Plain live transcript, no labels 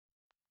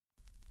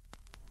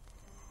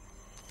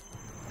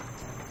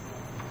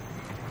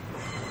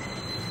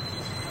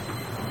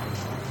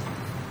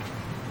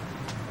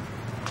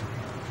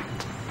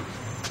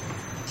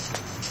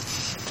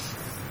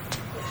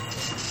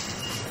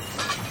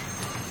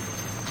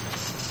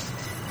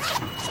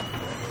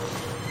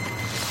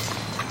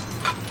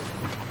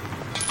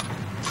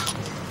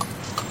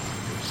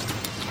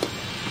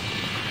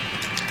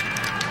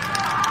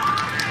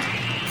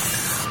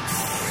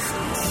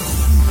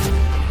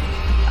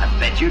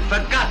you'd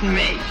forgotten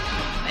me.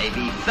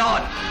 Maybe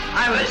thought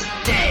I was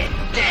dead.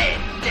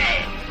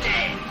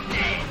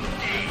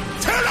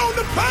 Turn on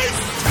the bass!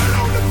 Turn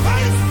on the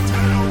bass!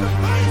 Turn on the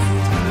bass!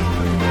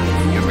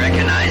 You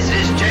recognize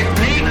this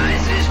technique?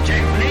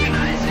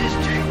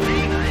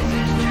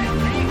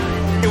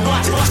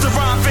 Watch the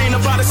rhyme vein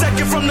about a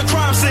second from the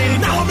crime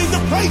scene. Now I'm in the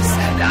place.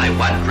 And I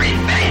want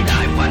revenge.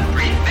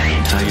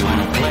 How you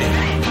wanna play?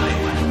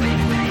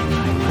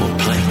 We'll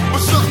play.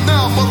 What's up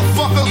now,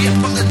 motherfucker? Yeah,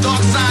 from the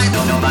dark side.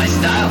 Don't know my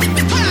style.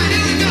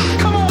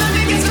 Come on, let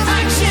me get some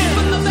action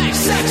from the back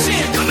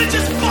section. Come and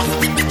just fuck.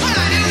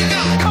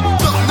 Come on.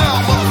 What's up now,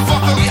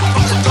 motherfucker? Yeah,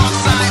 from the dark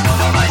side. Don't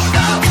know my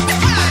style.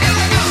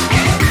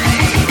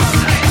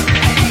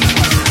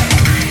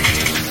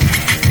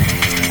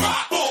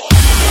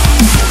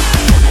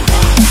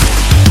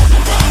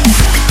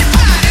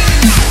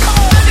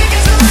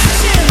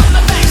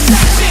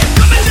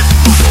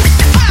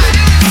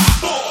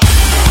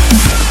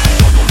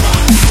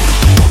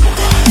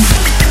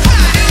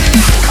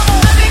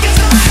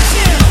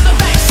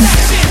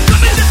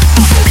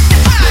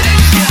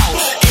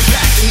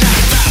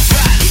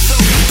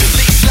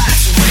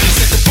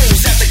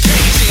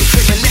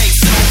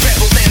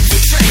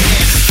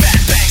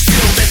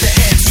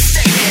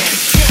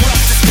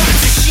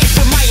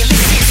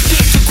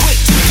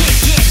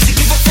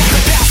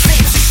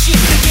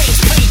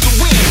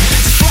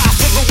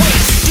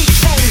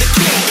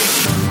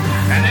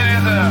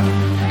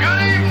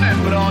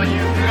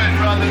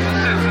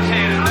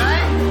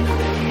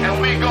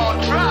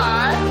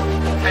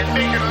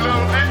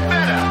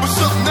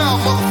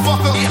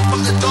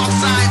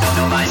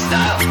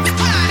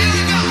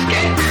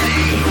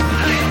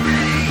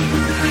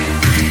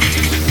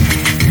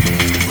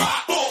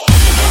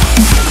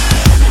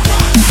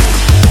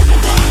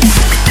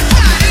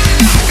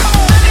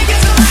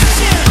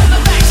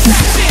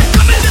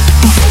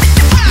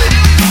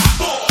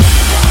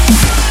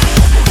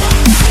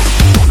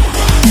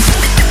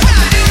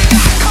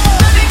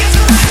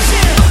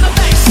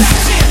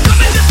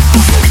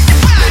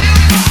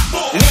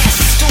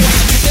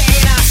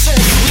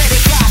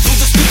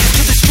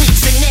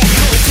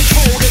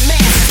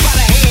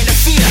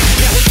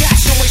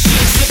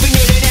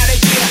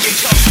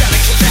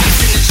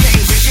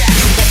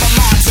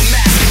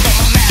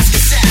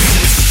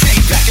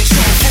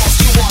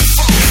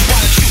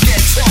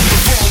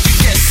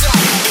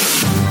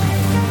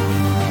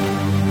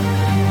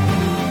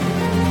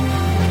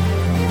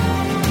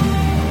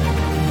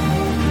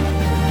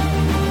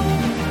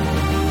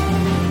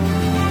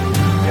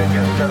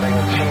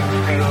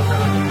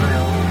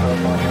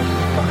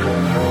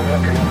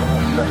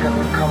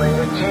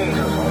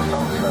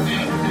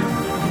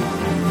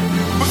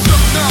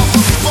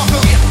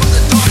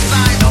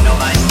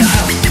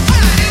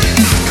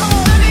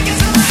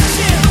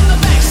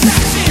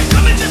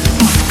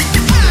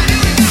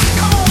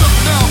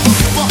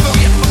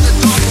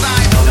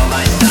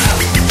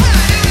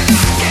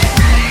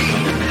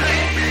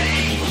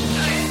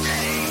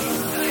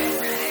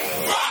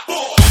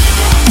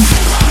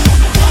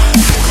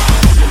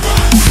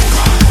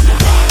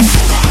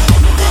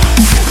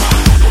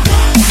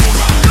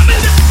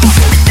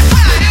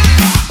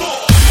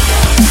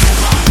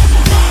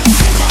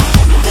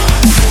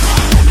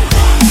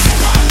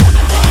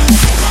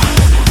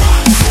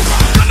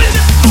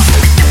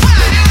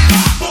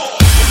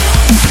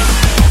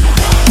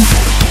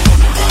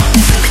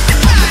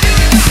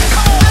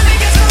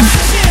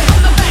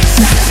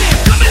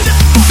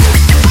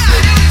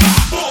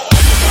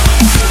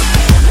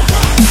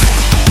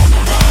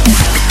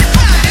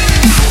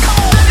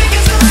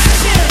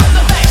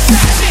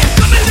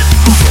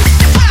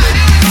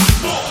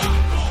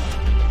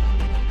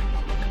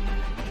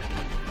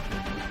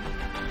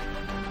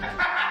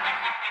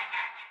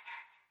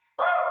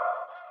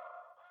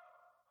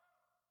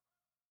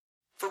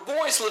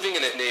 Living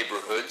in a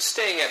neighborhood,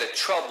 staying out of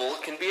trouble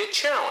can be a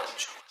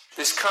challenge.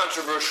 This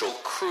controversial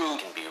crew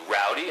can be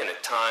rowdy and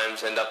at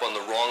times end up on the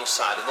wrong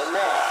side of the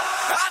law.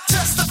 I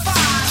testify.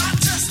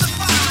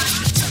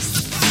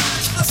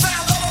 The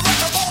sound of a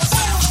record ball.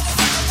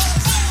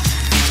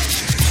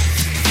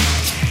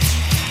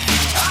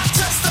 I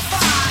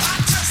testify.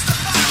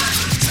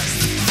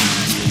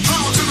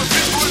 Power to the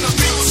people in the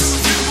beats.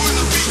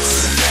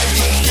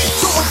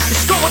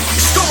 It's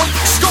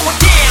going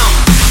down.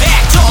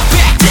 Act up,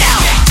 back down.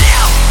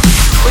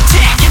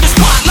 Attack in the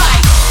spotlight.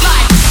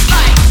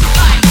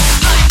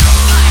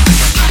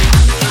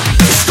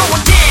 It's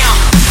going down.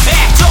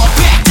 Act up,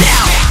 back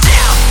down.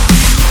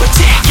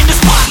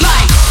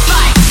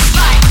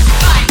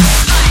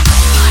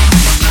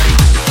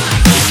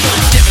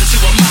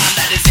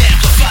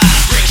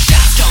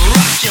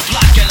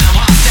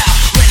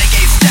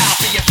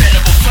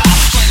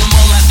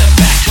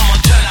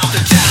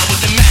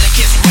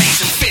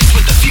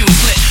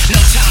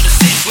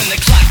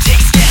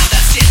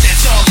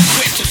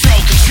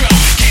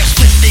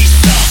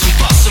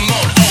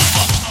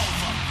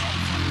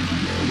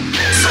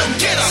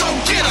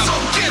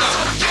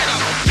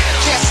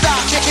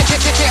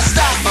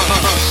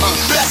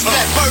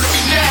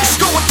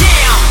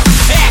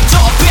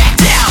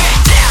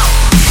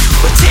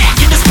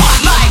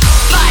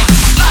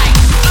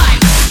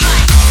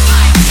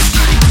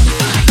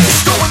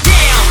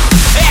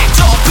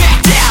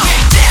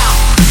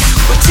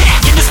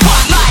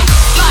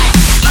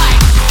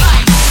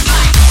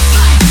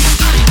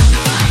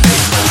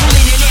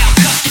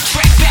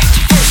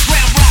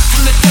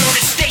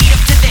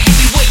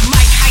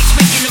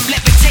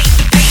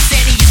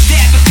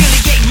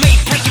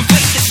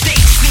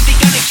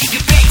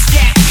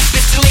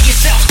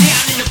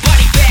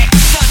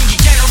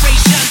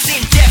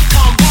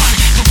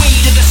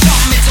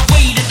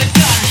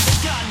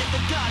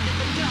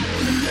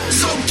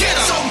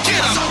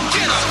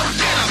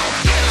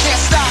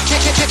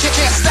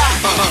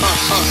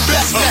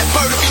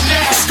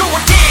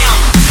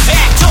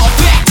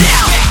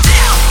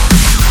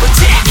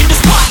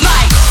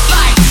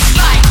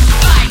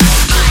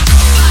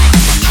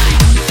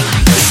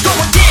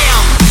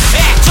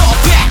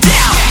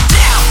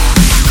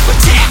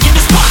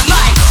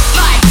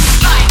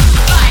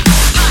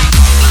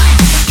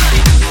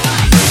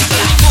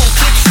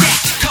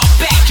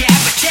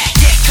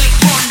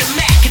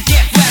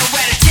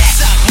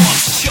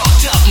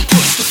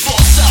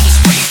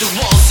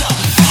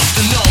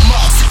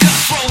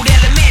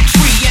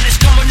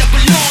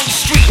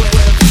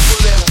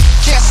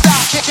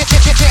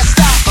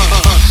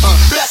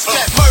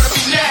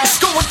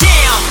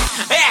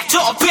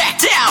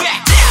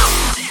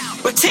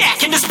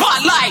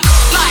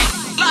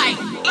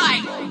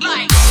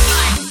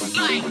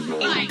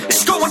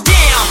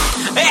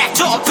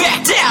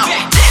 back down.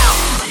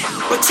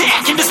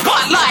 Attack in the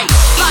spotlight.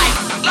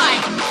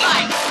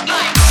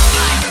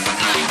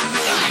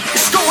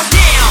 It's going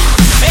down.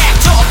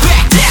 Act all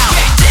back down.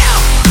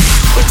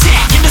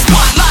 Attack in the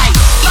spotlight.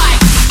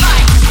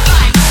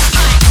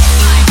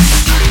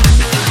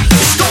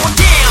 It's going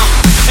down.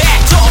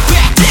 Act all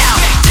back down.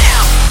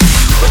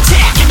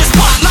 Attack in the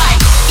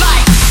spotlight.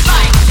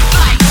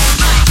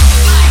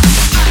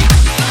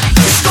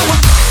 It's going.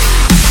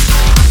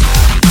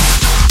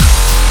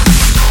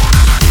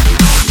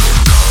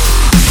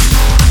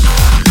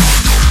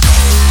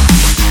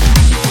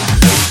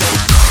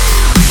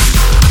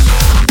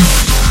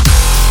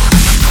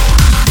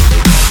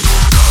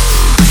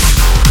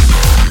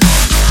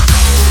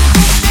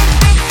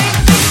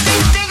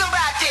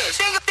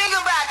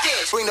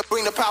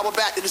 Bring the power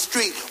back to the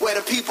street where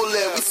the people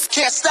live. We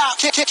can't stop,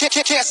 can't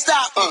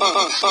stop.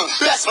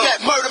 Best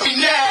bet, murder be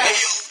now.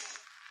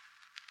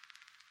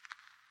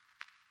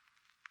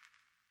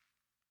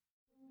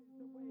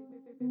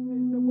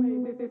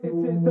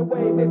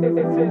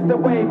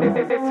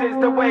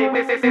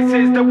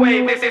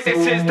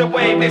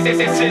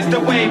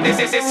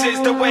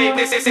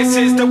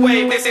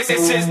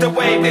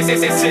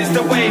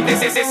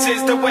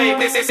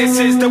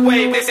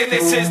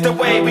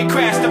 We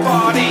crash the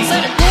party.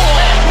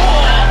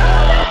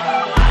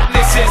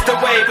 This is the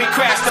way we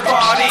crash the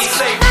party. Nice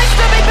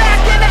to be back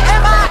in the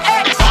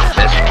MIX.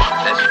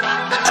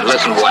 And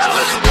listen well.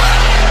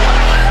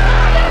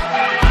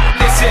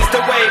 This is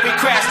the way we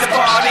crash the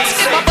party.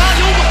 My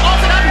volume was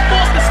off and I be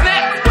forced to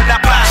snap. When I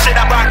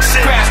box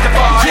it, crash the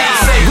party.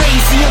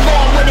 Raise the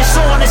alarm when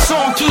it's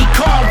on, keep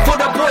calm. For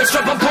the boys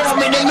drop a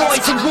bomb in the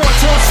noise of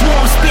war-torn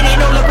swarm. Spinning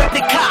all the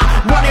replica.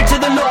 Running to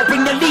the Lord,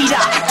 bring the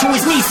leader to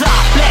his knees up.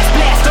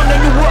 Blast on the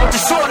new world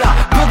disorder.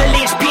 Pull the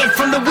linchpin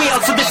from the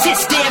wheels of the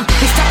system.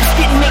 It's time to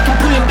spit and make him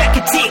pulling back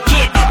a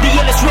ticket. The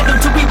illest rhythm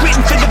to be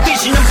written for the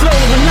vision and flow.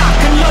 And lock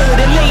and load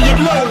and lay it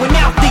low. And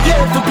out the yo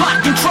for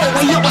block control.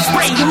 And yo, I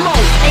spray your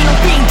mode. Ain't no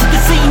thing to the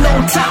scene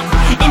on top.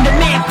 In the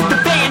man with the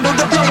band or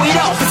to blow it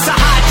off. It's a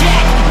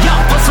hijack.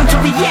 Y'all force them to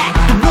react.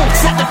 The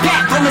wolves at the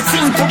back on the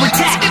scene for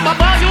attack. If my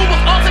volume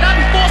was off and I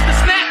be forced to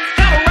snap.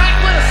 Have a rack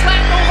with a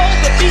slack, don't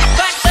hold the beat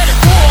back. Let it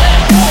roar.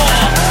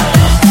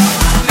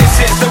 This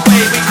is the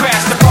way we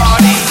crash the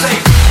party.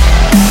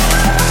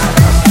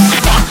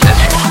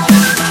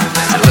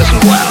 And listen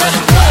well.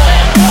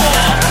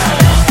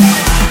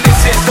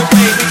 This is the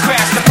way we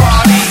crash the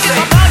party. If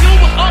my volume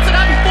was off and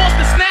I be forced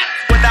to snap.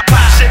 When I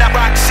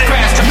box it,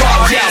 crash the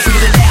party.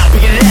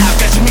 Bring it out,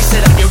 got you mix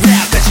it up your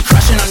rap, got you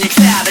crushing on your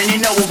cloud, and you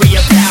know what we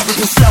about.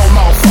 Rip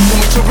slow-mo, fucking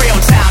with your real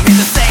time. Hit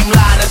the same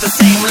line at the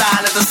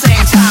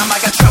same time. I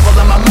got trouble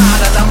in my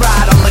mind and I'm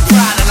right on the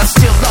grind, and I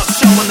still love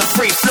showing the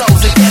free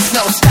flows. It gets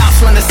no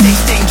stops when the 16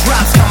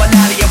 drops coming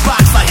out of your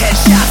box like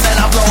headshots, and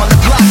I'm blowing the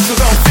block. So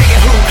go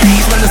figure who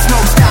pays when the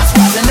smoke stops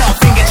rising up.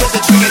 Finger to the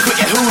trigger, quick,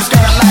 and who's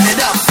gonna light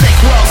it up? Sick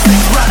world,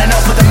 sick running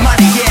over the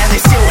money, yeah. They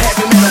still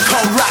heavy metal,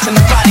 cold rock, and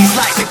the bodies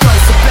like the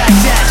ghosts of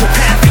Baghdad,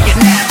 Japan,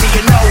 Vietnam. Do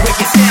you know where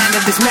you stand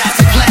in this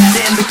massive plan?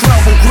 In the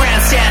global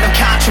grandstand of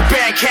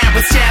contraband, can't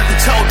withstand the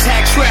toe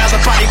tag trail, the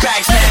body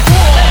bags, man.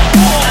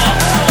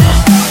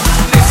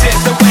 This is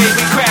the way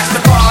we crash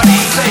the party.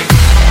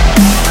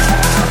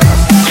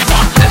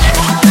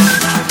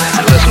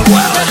 And listen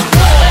well.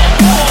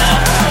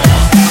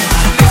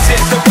 This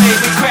is the way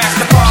we crash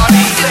the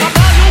party. My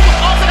volume was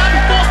off and I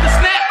be forced to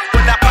snap.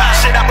 When I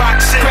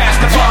box it, crash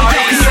the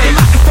party. The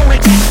microphone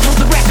attack, hold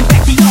the record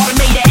back, the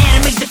automator,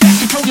 animate the back,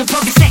 control your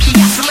plug and stack the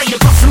oscillator,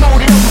 bust the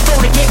mode and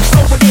overthrow the game,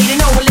 slow it, they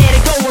know it, let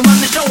it go and run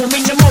the show. I'm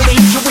in the motor,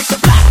 hit you with the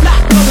block,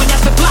 blowing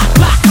out the block,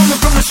 coming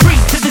from the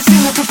street to the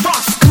scene with the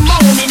fox. Come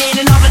on, and in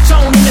another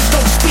tone, and the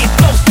dope spit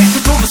flows back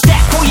control the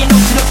stack, pull your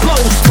nose to the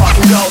blows. Rock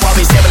and go, I'll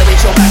be stepping to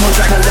reach your back on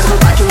track, and Liverpool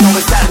back, you know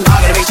it's that.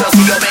 I'm gonna reach your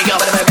CEO mega,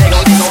 but I'm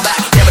gonna go back.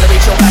 Stepping to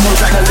reach your back on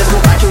track, and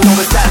Liverpool back, you know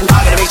it's that. I'm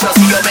gonna reach your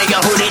CEO mega,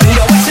 who didn't need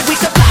a exit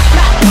with the block,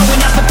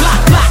 blowing out the block,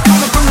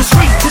 coming from the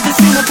street to the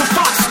scene with the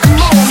fox.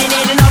 Come on, and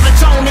in another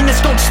tone, and the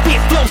dope spit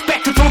flows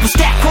back control the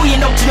stack, pull your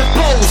nose to the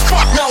blows.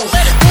 Fuck no,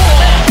 let it roar.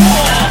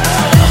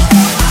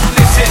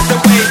 This is the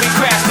way we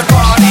crash the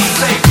party.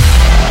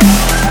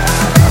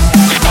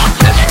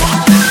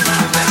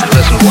 And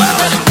listen well.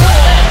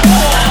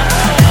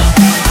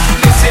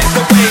 This is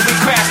the way we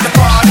crash the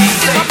party.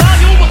 My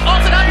volume was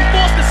off and I be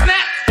forced to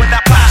snap. When I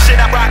box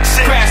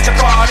it, crash the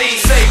party.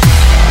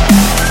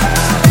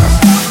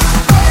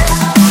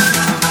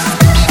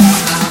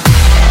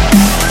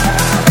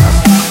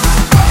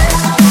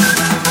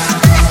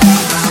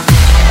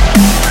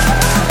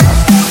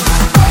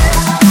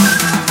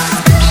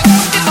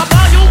 If my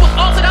volume was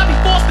off and I be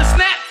forced to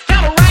snap.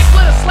 Have a rack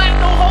with a slack,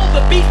 don't hold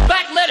the beat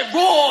back, let it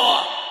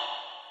roar.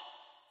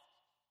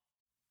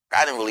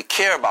 I didn't really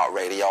care about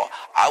radio.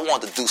 I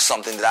wanted to do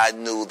something that I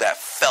knew that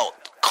felt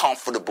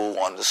comfortable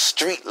on the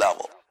street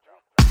level.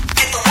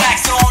 Get the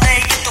wax on,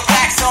 get the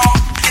wax on.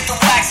 Get the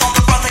wax on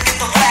the brother, get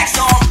the wax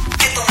on.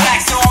 Get the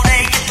wax on,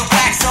 get the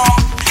wax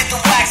on. Get the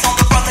wax on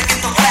the brother,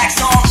 get the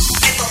wax on.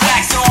 Get the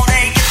wax on,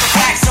 get the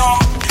wax on.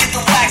 Get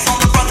the wax on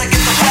the brother,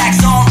 get the wax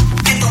on.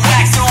 Get the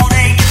wax on,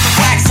 get the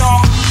wax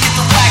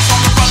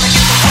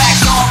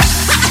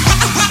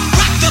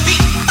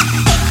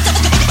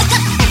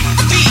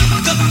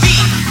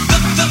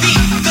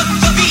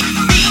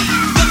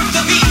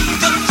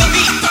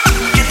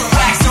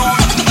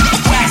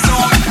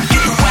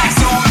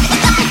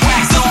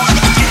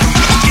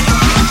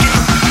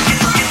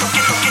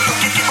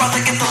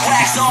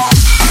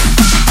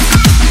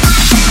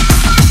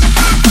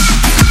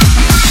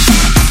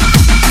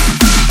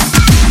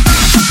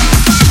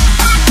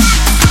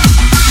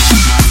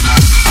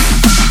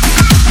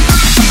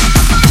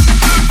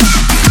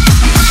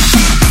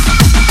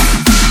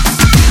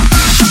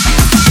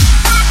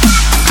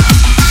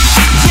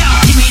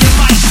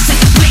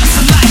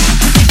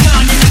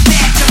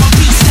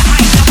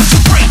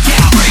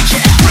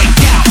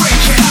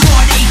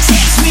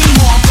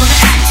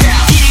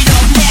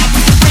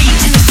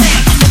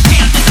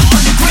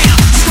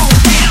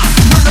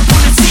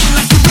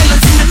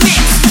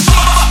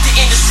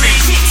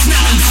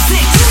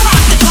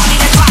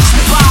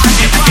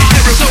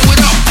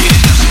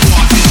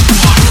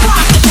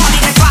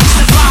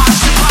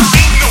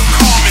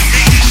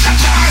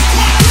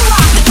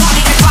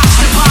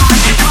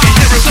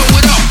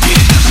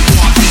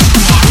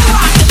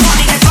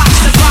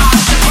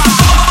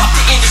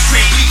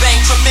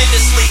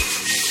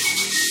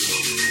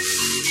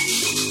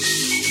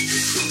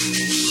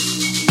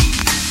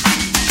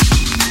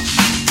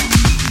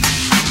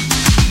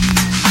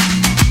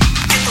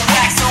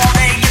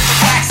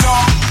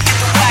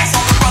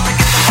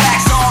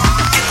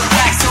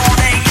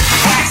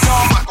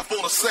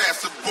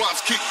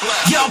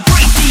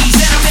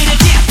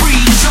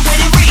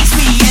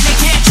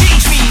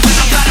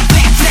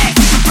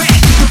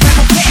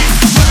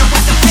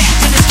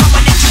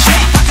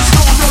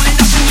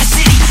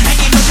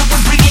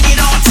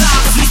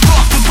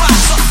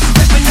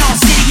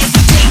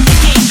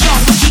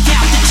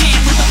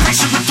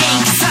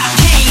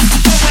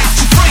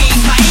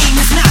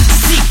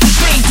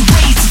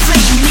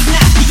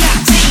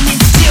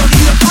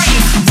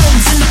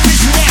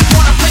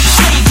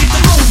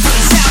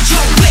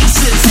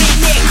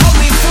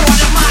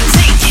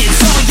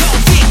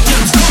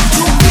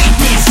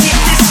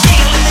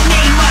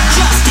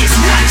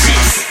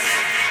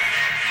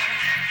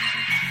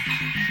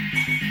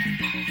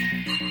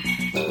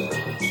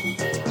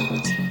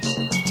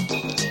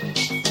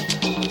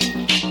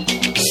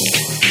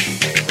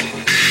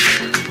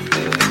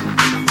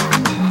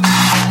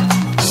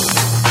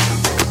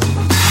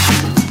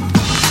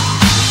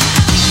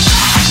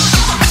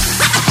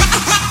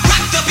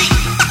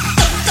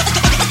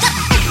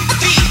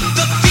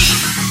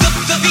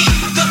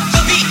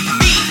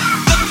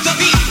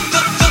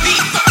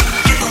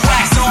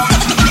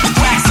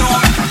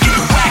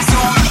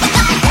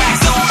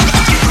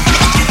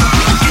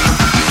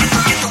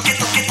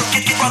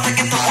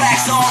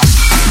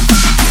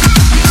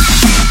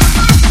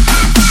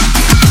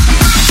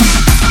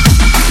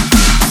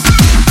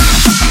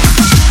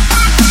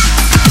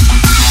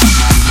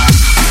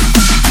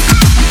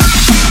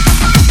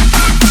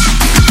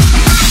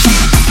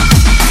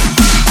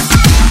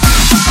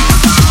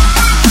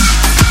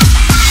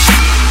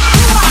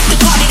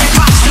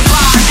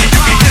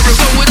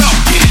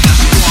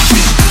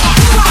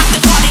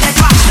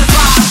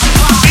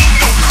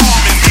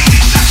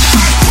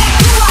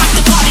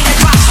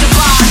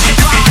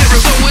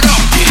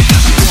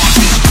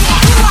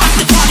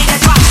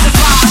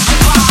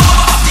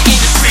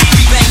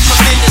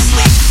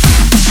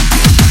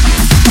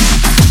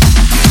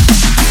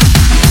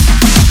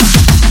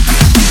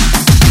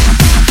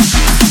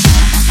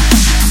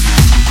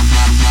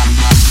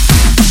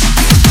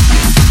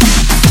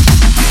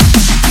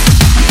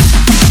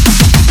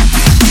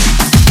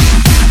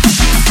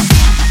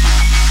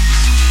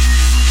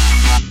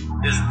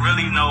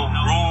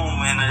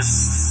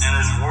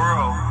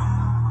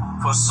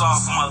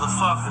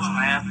motherfuckers,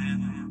 man.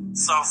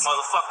 Soft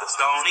motherfuckers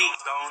don't eat,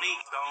 don't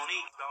eat, don't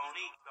eat, don't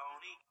eat,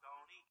 don't eat,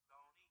 don't eat,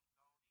 don't eat.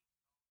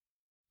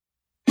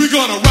 We're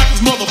gonna rock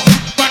this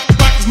motherfucker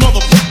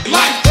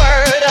like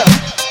word up.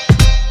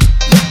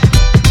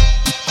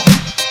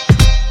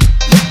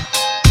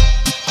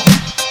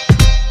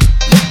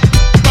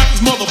 Rock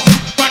this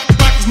motherfucker like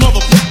word up. Rock this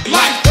motherfucker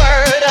like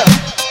word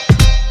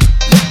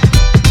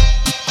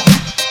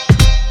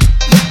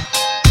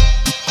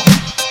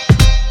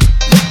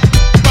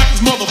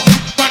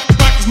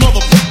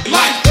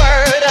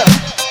up.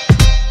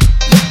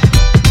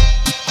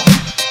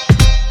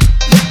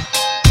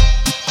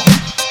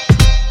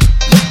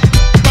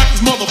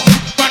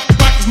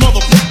 Rock this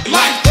motherfucker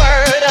like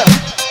word up.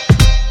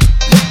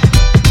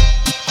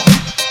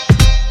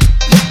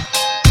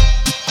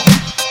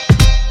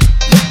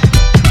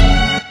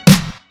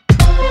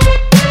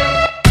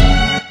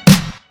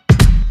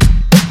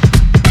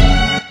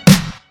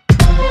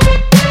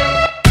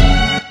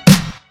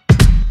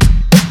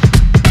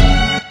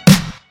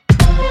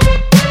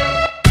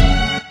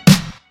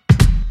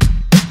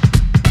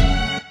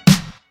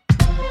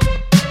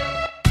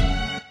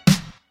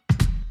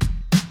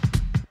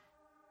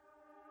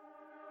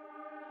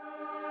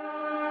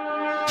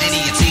 Any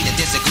MC that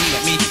disagree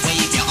with me,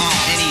 wave your arm.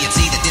 Any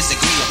MC that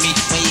disagree with me,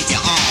 wave your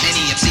arm.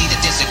 Any MC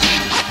that disagree,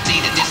 see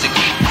that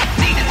disagree,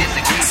 see that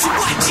disagree. So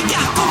what you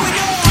got going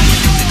on? Wave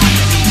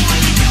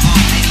your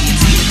arm. Any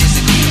MC that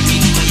disagree with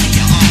me, wave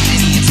your arm.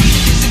 Any MC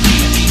that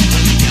disagree with me,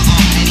 wave your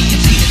arm. Any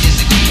MC that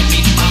disagree with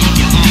me, wave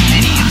your arm.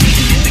 Any MC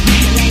that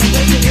disagree with me,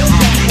 wave your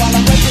arm. While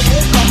I'm breaking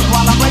it,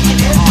 while I'm breaking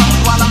it,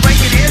 while I'm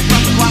breaking it,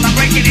 while I'm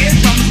breaking it,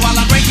 while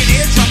I'm breaking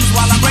it,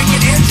 while I'm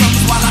breaking it,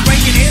 while I'm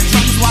breaking it,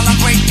 while I'm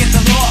breaking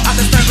the law. I'm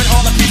disturbing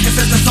all the peace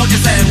because the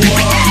soldiers at war.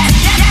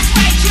 That's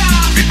right,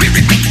 y'all.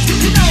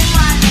 You know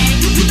my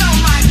name. You know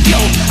my name. Yo,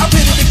 I've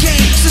been in the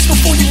game since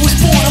before you was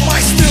born. I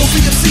might still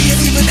be MCing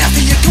even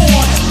after you're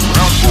gone.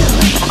 1,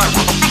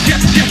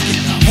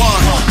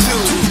 2,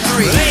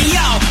 3. Hey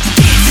yo,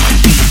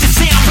 this is the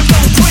sound of no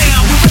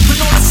ground. We're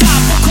ripping on the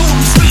sidewalk, cool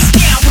the streets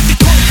down with the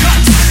cold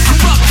cuts.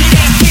 Corrupted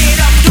and get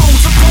up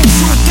those opposed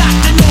to a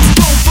doctor knows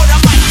bone, but I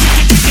might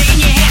take it in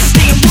your head,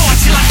 staying raw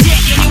till I'm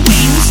dead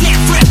anyway. Who's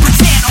left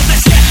represent all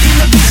that's left in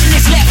the vision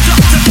is left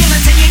up to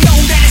villains, and you know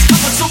that it's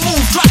coming. So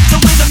move, drop the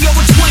rhythm, yo,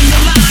 between the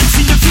lines,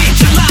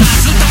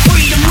 individualize, let the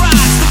freedom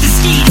rise with the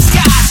ski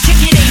skies.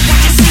 Check it ain't what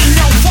you see,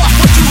 no fuck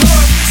what you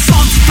heard.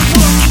 Songs of the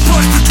word, you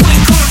burst between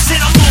curves,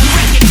 and I'm on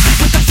record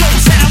with the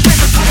flows that I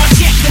remember. Come on,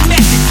 check the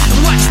method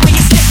and watch where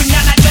you're stepping.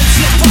 Now I don't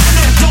slip up,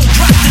 no, don't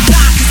drop the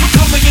dime, 'cause we're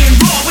coming in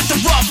raw with the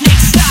roughneck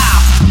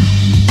style.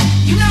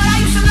 You know what I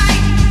used to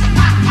like?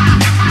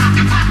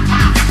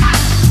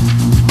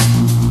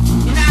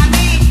 You know what I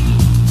mean?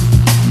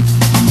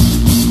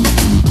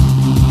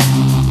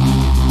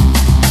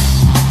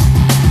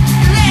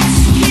 Let's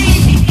get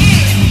it.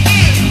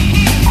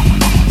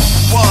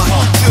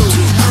 1, 2,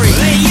 3.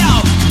 Hey yo,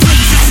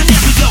 blaze the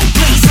scenario,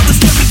 blaze on the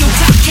stereo,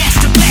 top cast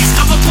the blast.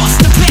 I'ma bust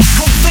the back,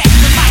 go back,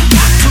 the mic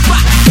got to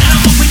rock. Then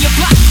I'm over your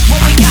block, what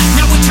we got,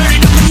 now we're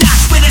turning up a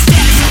notch. With a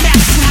status and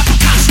maps and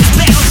hyperconscious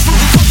battles. Through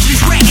the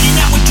country's ragged and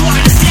now we're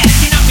drawing a static.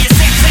 And I'm your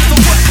sex at the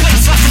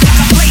workplace, hustle like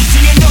a blaze.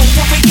 And you know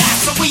what we got,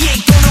 so we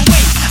ain't gonna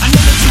wait. I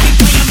know that you be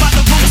playing by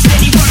the rules,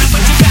 steady running,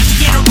 but you got to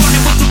get a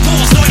running with the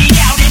bulls. Loaded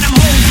out and I'm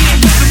home,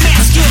 getting with the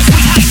math skills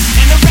we hype.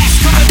 And the rats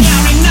coming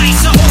down at night,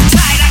 so hold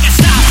tight. I got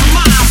style for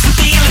miles with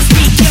the illest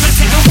beat killers.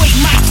 Take away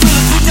Mike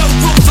Phillips with no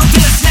rules or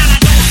villains. Now I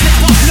don't slip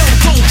up, no,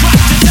 don't drop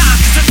the dime,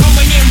 'cause they're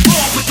coming in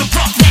raw with the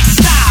roughneck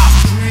style.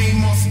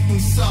 Dream of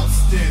some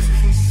substance,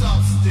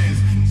 substance,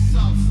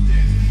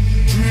 substance.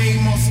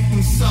 Dream of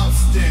some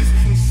substance,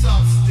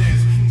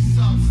 substance,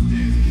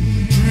 substance.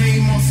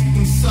 Dream of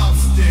some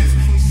substance,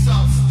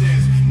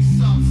 substance,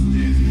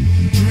 substance.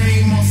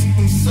 Dream of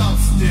some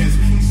substance,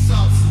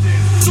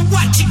 substance. So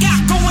what you got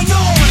going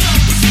on?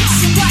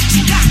 So what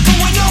you got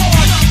going on?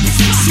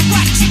 So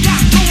what you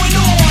got going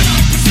on?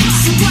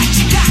 So what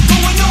you got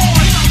going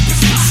on?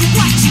 So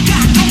what you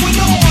got going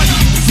on?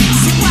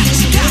 So what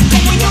you got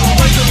going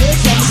on?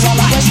 So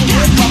what you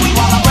got going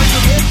on? While I'm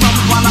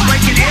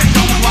breaking it,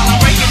 while I'm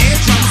breaking it,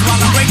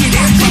 while I'm breaking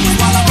it,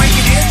 while I'm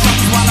breaking it,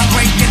 while I'm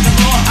breaking the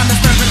law. I'm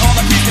disturbing all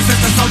the peace because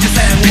the soldiers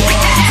at war.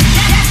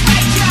 That's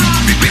right, y'all.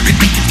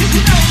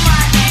 You know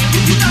my name.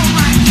 You know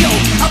my name. Yo,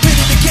 I've been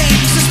in the game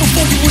since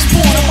before you was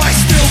born. I might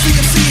still be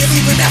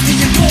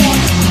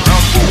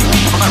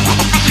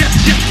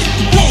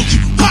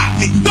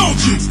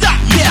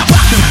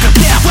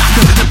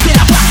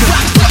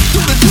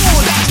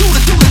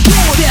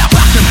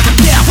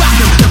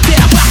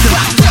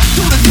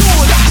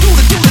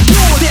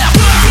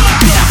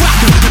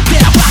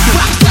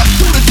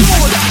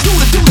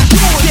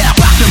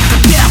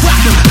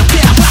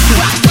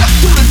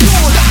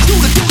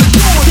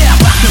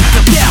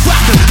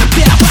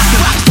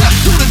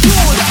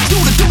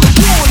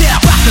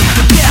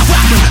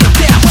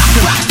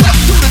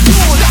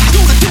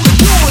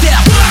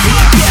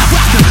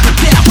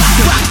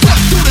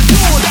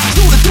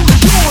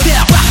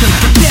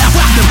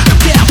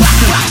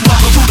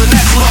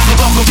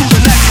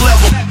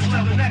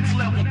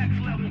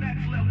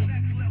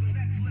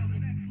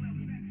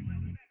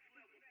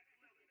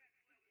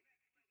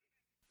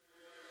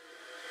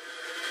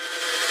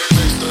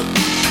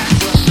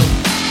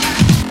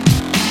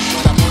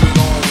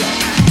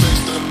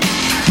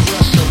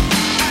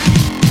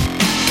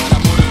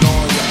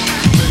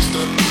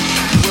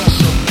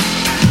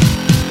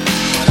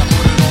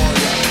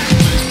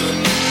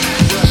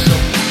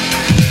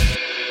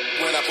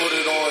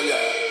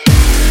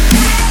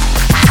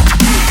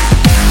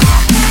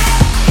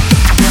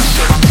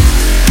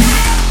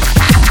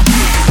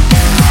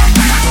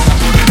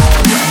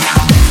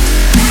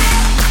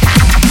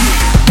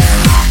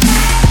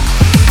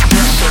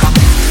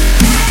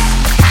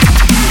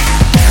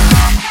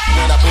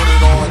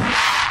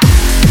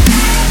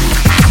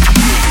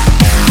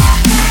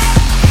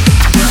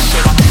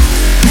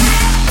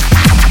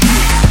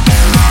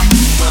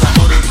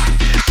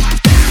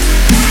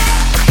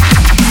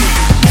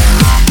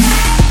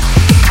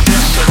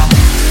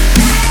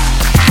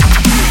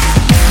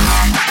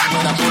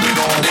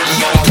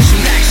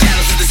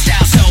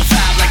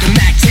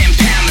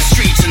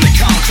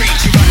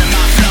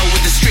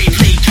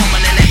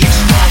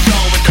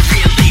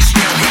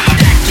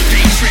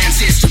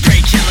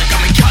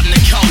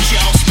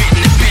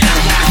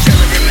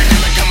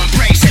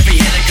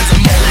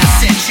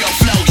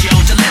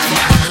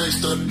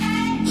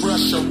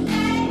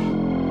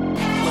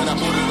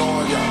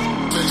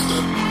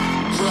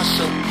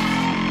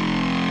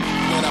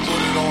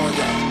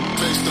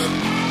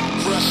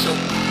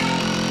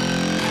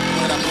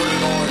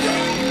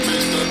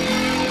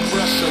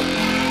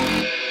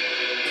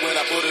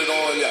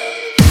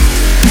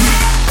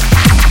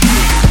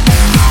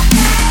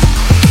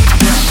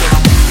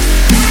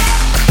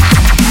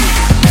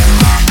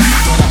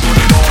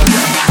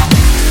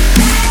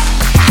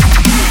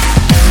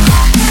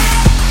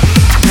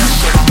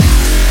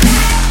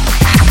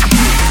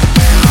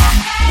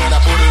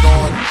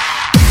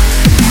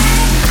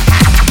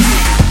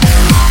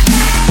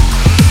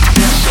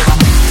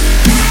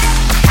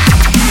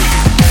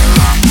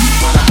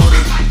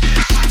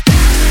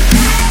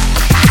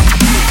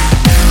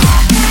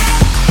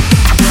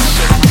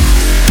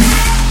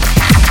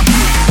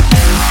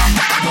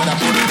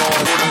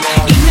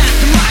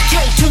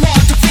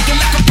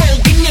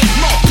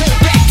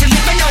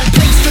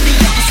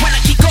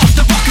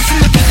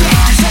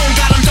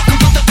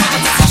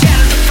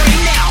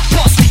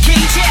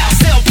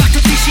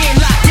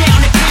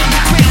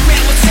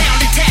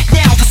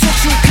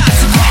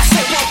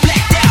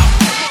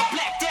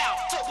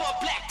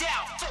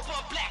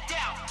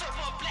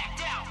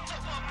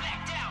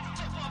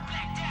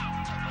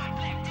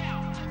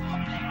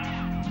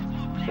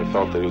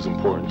felt that it was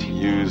important to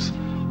use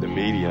the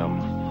medium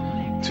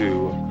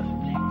to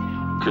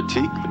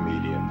critique the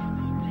medium.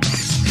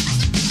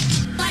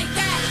 Like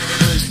that.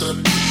 Face the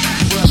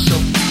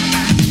pressure.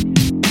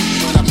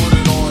 When I put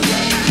it on,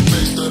 yeah.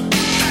 Face the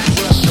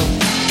pressure.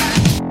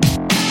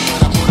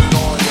 When I put it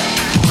on, yeah.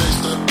 Face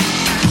the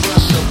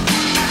pressure.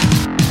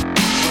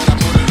 When I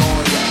put it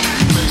on, yeah.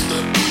 Face the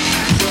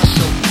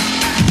pressure.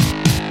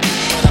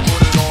 When I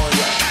put it on,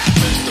 yeah.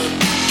 Face the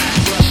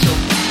pressure.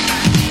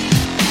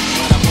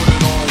 When I put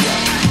it on, yeah.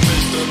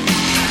 Face the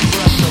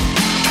pressure.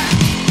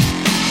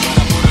 When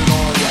I put it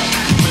on, yeah.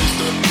 Face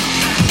the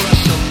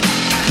pressure.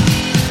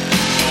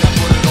 When I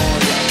put it on,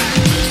 yeah.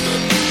 Face the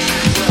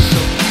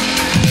pressure.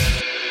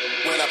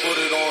 When I put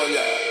it on,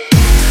 yeah.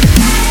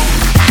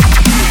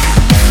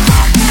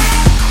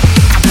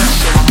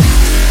 Pressure.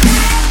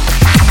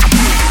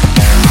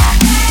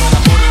 When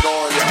I put it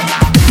on, yeah.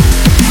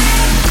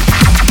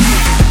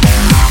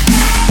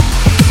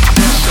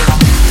 Pressure.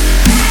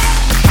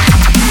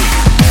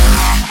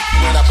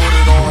 When I put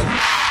it on.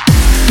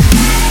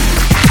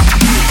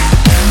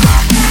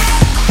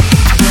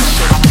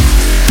 Pressure.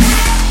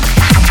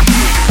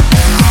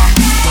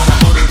 When I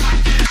put it.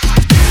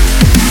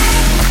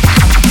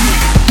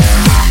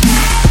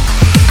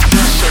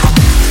 Pressure.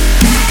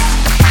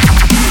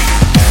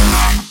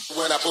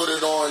 When I put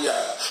it on, yeah.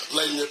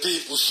 Blame your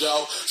people,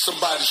 yo.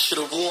 Somebody should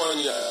have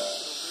warned ya.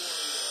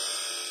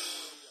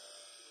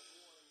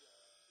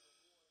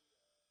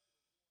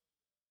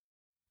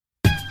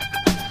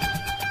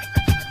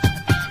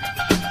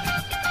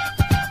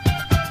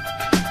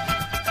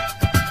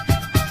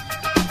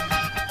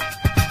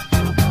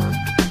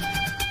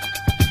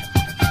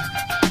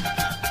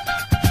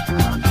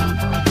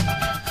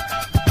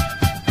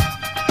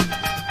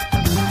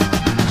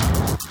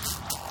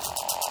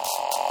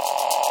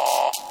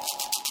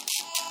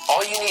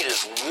 All you need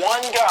is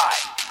one guy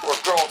or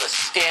girl to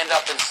stand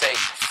up and say,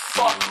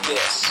 fuck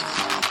this.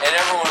 And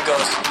everyone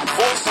goes,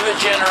 voice of a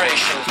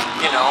generation,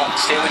 you know,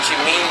 say what you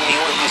mean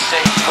what you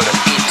say, put a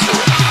beat to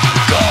it.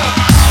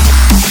 Go.